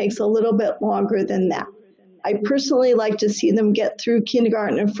say it takes a little bit longer than that. I personally like to see them get through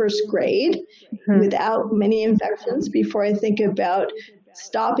kindergarten and first grade without many infections before I think about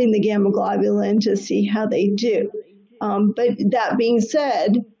stopping the gamma globulin to see how they do. But that being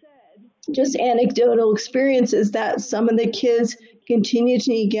said, just anecdotal experiences that some of the kids continue to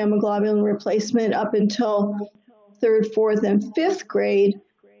need gamma globulin replacement up until 3rd, 4th, and 5th grade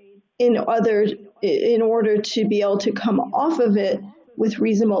in order to be able to come off of it with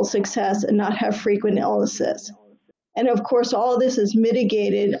reasonable success and not have frequent illnesses. And of course, all of this is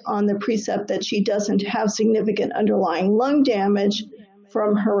mitigated on the precept that she doesn't have significant underlying lung damage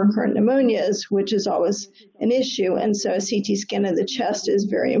from her recurrent pneumonias, which is always an issue. And so a CT scan of the chest is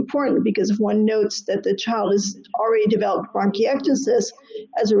very important, because if one notes that the child has already developed bronchiectasis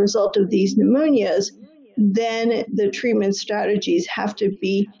as a result of these pneumonias, then the treatment strategies have to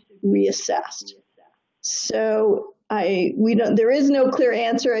be reassessed. So there is no clear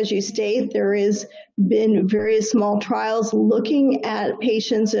answer, as you state. There has been various small trials looking at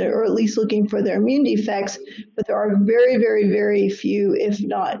patients, or at least looking for their immune defects, but there are very, very, very few, if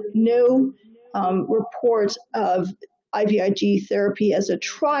not no, reports of IVIG therapy as a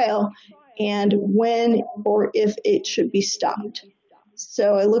trial and when or if it should be stopped.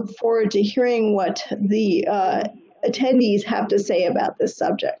 So I look forward to hearing what the attendees have to say about this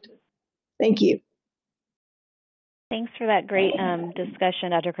subject. Thank you. Thanks for that great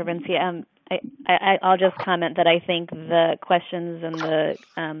discussion, Dr. Kobrynski. I'll just comment that I think the questions and the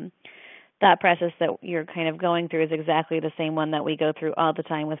thought process that you're kind of going through is exactly the same one that we go through all the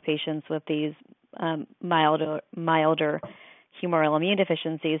time with patients with these milder humoral immune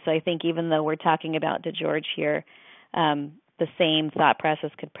deficiencies. So I think even though we're talking about Digeorge here, the same thought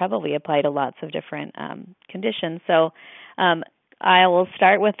process could probably apply to lots of different conditions. So I will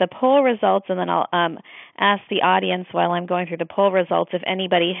start with the poll results, and then I'll ask the audience while I'm going through the poll results if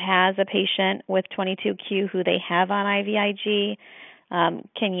anybody has a patient with 22q who they have on IVIG.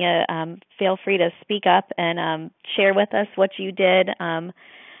 Can you feel free to speak up and share with us what you did?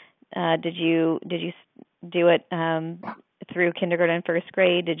 Did you do it through kindergarten and first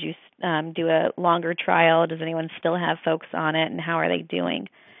grade? Did you do a longer trial? Does anyone still have folks on it, and how are they doing?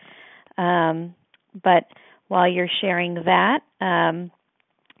 But while you're sharing that,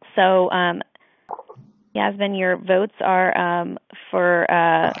 Yasmin, your votes are for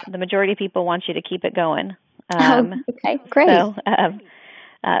the majority of people want you to keep it going. Okay, great. So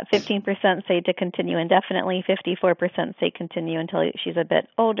 15% say to continue indefinitely, 54% say continue until she's a bit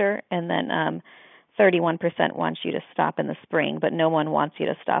older, and then 31% wants you to stop in the spring, but no one wants you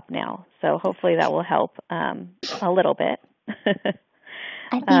to stop now. So hopefully that will help a little bit.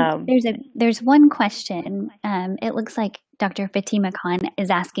 I think there's one question. It looks like Dr. Fatima Khan is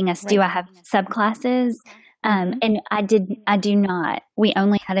asking us, do I have subclasses? And I do not. We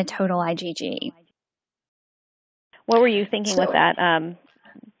only had a total IgG. What were you thinking with that,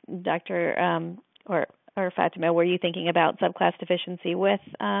 Dr. or Fatima? Were you thinking about subclass deficiency with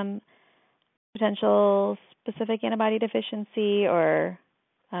potential specific antibody deficiency, or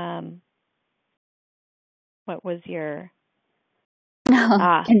what was your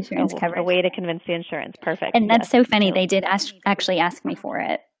insurance coverage? A way to convince the insurance. Perfect. And that's so funny. They did actually ask me for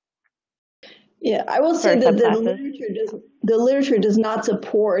it. Yeah, I will say that the literature does not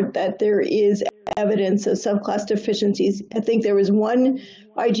support that there is evidence of subclass deficiencies. I think there was one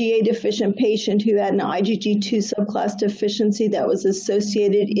IgA deficient patient who had an IgG2 subclass deficiency that was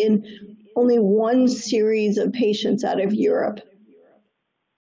associated in only one series of patients out of Europe.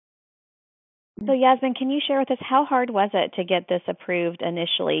 So Yasmin, can you share with us how hard was it to get this approved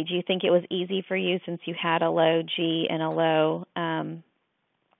initially? Do you think it was easy for you since you had a low G and a low M?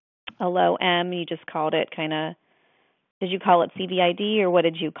 You just called it did you call it CVID, or what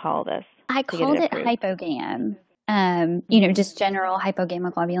did you call this? I called it hypogam. Just general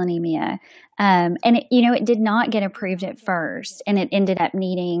hypogammaglobulinemia. And it did not get approved at first, and it ended up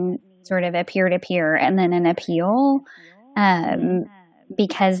needing sort of a peer-to-peer and then an appeal.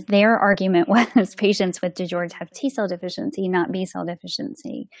 Because their argument was patients with Digeorge have T-cell deficiency, not B-cell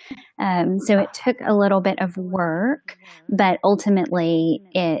deficiency. So it took a little bit of work, but ultimately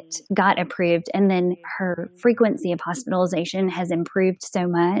it got approved. And then her frequency of hospitalization has improved so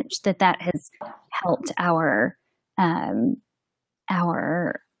much that has helped our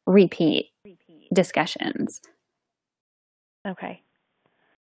repeat discussions. Okay.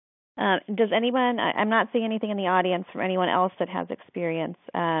 Does anyone, I'm not seeing anything in the audience from anyone else that has experience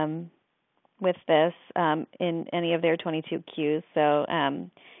with this in any of their 22 Qs. So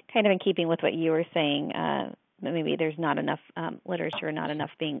kind of in keeping with what you were saying, maybe there's not enough literature, not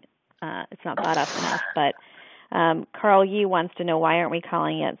enough it's not thought of enough. But Carl Yu wants to know, why aren't we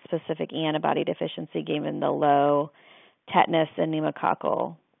calling it specific antibody deficiency given the low tetanus and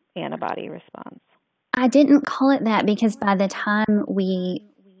pneumococcal antibody response? I didn't call it that because by the time we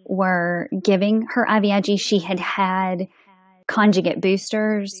were giving her IVIG, she had conjugate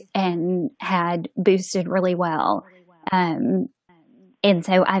boosters and had boosted really well. And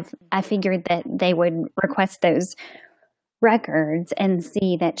so I figured that they would request those records and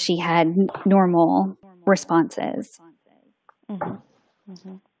see that she had normal responses. Mm-hmm.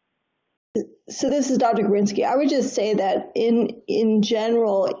 Mm-hmm. So this is Dr. Kobrynski. I would just say that in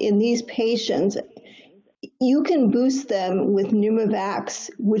general, in these patients, you can boost them with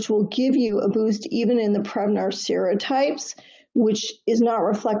Pneumovax, which will give you a boost even in the Prevnar serotypes, which is not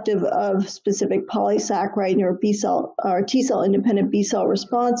reflective of specific polysaccharide or B-cell or T-cell independent B-cell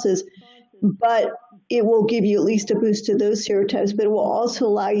responses, but it will give you at least a boost to those serotypes, but it will also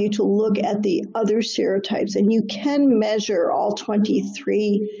allow you to look at the other serotypes, and you can measure all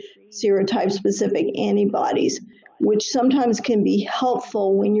 23 serotype-specific antibodies, which sometimes can be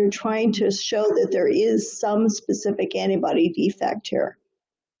helpful when you're trying to show that there is some specific antibody defect here.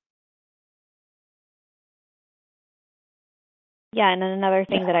 Yeah, and then another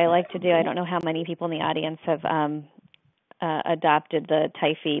thing that I like to do, I don't know how many people in the audience have adopted the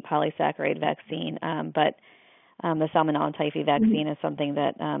typhi polysaccharide vaccine, but the Salmonella and typhi vaccine is something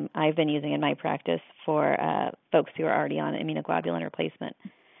that I've been using in my practice for folks who are already on immunoglobulin replacement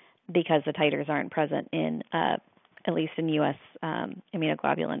because the titers aren't present in, at least in U.S.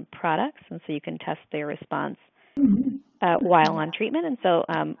 Immunoglobulin products, and so you can test their response while on treatment. And so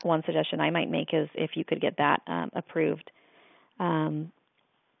one suggestion I might make is if you could get that approved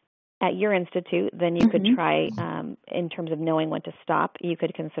at your institute, then you could try, in terms of knowing when to stop, you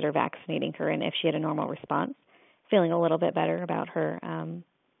could consider vaccinating her, and if she had a normal response, feeling a little bit better about her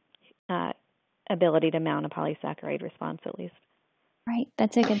ability to mount a polysaccharide response at least. Right,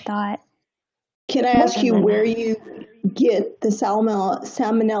 that's a good thought. Can I ask you where you get the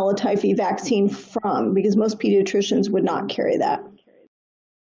salmonella typhi vaccine from? Because most pediatricians would not carry that.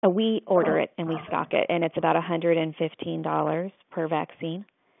 We order it and we stock it, and it's about $115 per vaccine.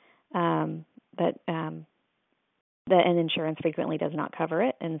 But the insurance frequently does not cover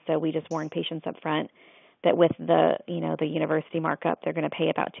it, and so we just warn patients up front that with the university markup, they're going to pay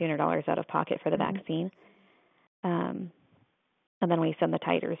about $200 out of pocket for the vaccine, and then we send the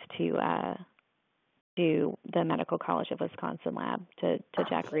titers to the Medical College of Wisconsin lab to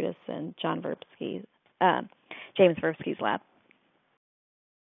Jack Rudis and James Verbsky's lab.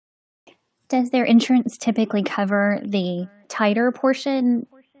 Does their insurance typically cover the titer portion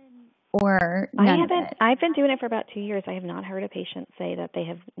or none of it? I've been doing it for about 2 years. I have not heard a patient say that they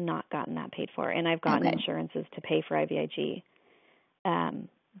have not gotten that paid for, and I've gotten insurances to pay for IVIG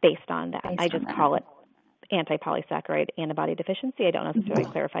based on that. I just call it anti-polysaccharide antibody deficiency. I don't necessarily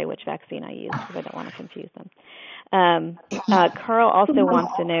clarify which vaccine I use because I don't want to confuse them. Carl also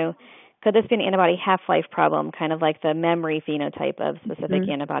wants to know, could this be an antibody half-life problem, kind of like the memory phenotype of specific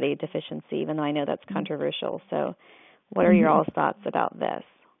antibody deficiency, even though I know that's controversial? So what are your all's thoughts about this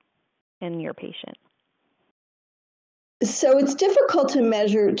in your patient? So it's difficult to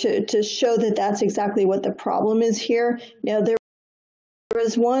measure to show that that's exactly what the problem is here. Now, there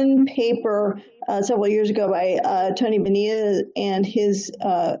was one paper several years ago by Tony Bonilla and his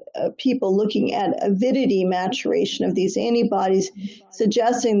people looking at avidity maturation of these antibodies,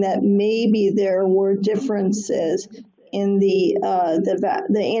 suggesting that maybe there were differences in the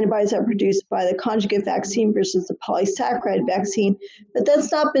antibodies that are produced by the conjugate vaccine versus the polysaccharide vaccine. But that's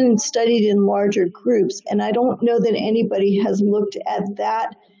not been studied in larger groups, and I don't know that anybody has looked at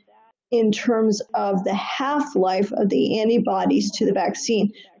that in terms of the half-life of the antibodies to the vaccine.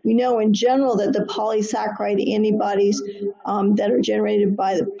 We know in general that the polysaccharide antibodies that are generated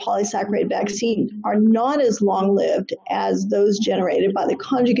by the polysaccharide vaccine are not as long-lived as those generated by the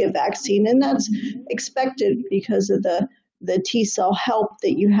conjugate vaccine, and that's expected because of the T-cell help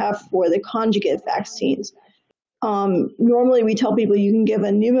that you have for the conjugate vaccines. Normally we tell people you can give a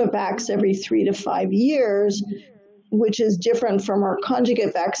Pneumovax every 3 to 5 years, which is different from our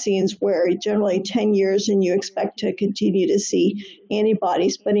conjugate vaccines where generally 10 years and you expect to continue to see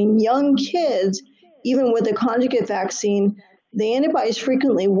antibodies. But in young kids, even with the conjugate vaccine, the antibodies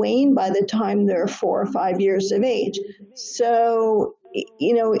frequently wane by the time they're 4 or 5 years of age. So,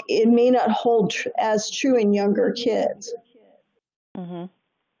 it may not hold as true in younger kids. Mm-hmm.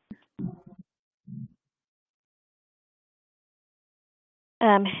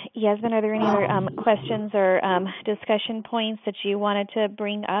 Yasmin, are there any other questions or discussion points that you wanted to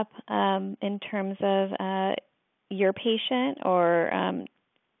bring up in terms of your patient or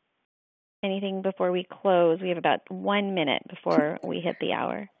anything before we close? We have about 1 minute before we hit the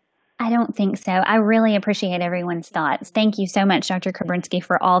hour. I don't think so. I really appreciate everyone's thoughts. Thank you so much, Dr. Kobrynski,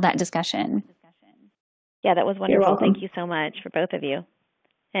 for all that discussion. Yeah, that was wonderful. You're welcome. Thank you so much for both of you.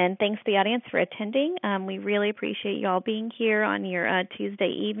 And thanks to the audience for attending. We really appreciate you all being here on your Tuesday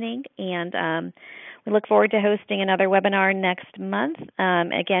evening. And we look forward to hosting another webinar next month.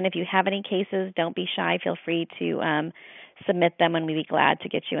 Again, if you have any cases, don't be shy. Feel free to submit them, and we'd be glad to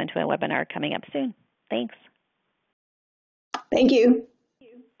get you into a webinar coming up soon. Thanks. Thank you.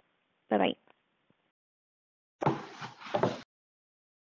 Bye-bye.